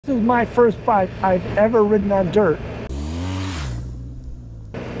is my first bike I've ever ridden on dirt.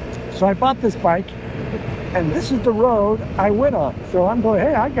 So I bought this bike, and this is the road I went on. So I'm going,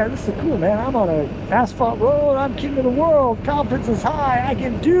 hey, this is cool, man. I'm on an asphalt road. I'm king of the world. Confidence is high. I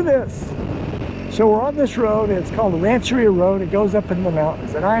can do this. So we're on this road. It's called Rancheria Road. It goes up in the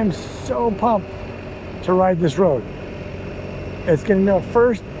mountains, and I'm so pumped to ride this road. It's going to be my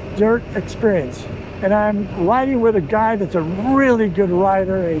first dirt experience. And I'm riding with a guy that's a really good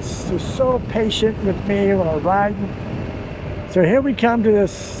rider. He's so patient with me when I'm riding. So here we come to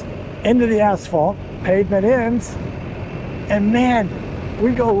this end of the asphalt, pavement ends, and man,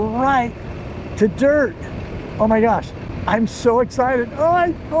 we go right to dirt. Oh my gosh, I'm so excited.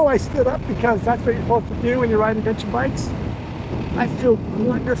 Oh, I stood up because that's what you're supposed to do when you're riding adventure bikes. I feel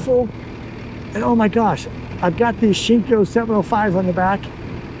wonderful. And oh my gosh, I've got these Shinko 705s on the back,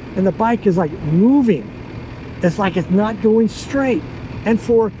 and the bike is like moving. It's like it's not going straight. And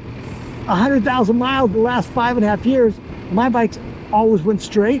for 100,000 miles the last 5.5 years, my bike's always went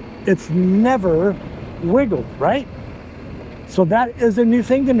straight. It's never wiggled, right? So that is a new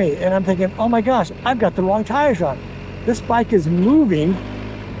thing to me. And I'm thinking, oh my gosh, I've got the wrong tires on. This bike is moving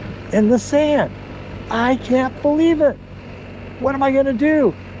in the sand. I can't believe it. What am I gonna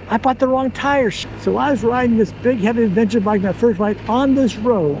do? I bought the wrong tires. So I was riding this big heavy adventure bike, my first ride on this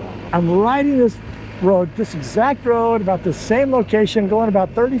road. I'm riding this road, this exact road, about the same location, going about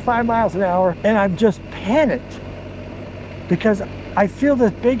 35 miles an hour, and I'm just panicked because I feel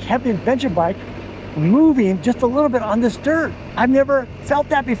this big heavy adventure bike moving just a little bit on this dirt. I've never felt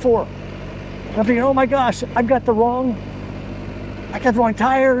that before. I'm thinking, oh my gosh, I got the wrong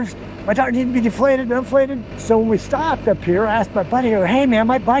tires. My tires need to be deflated, inflated. So when we stopped up here, I asked my buddy, hey man,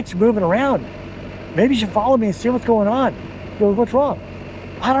 my bike's moving around. Maybe you should follow me and see what's going on. He goes, what's wrong?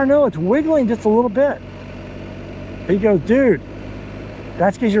 I don't know, it's wiggling just a little bit. He goes, dude,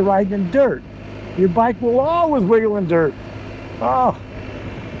 that's because you're riding in dirt. Your bike will always wiggle in dirt. Oh,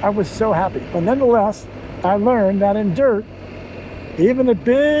 I was so happy. But nonetheless, I learned that in dirt, even a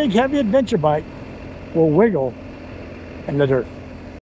big, heavy adventure bike will wiggle in the dirt.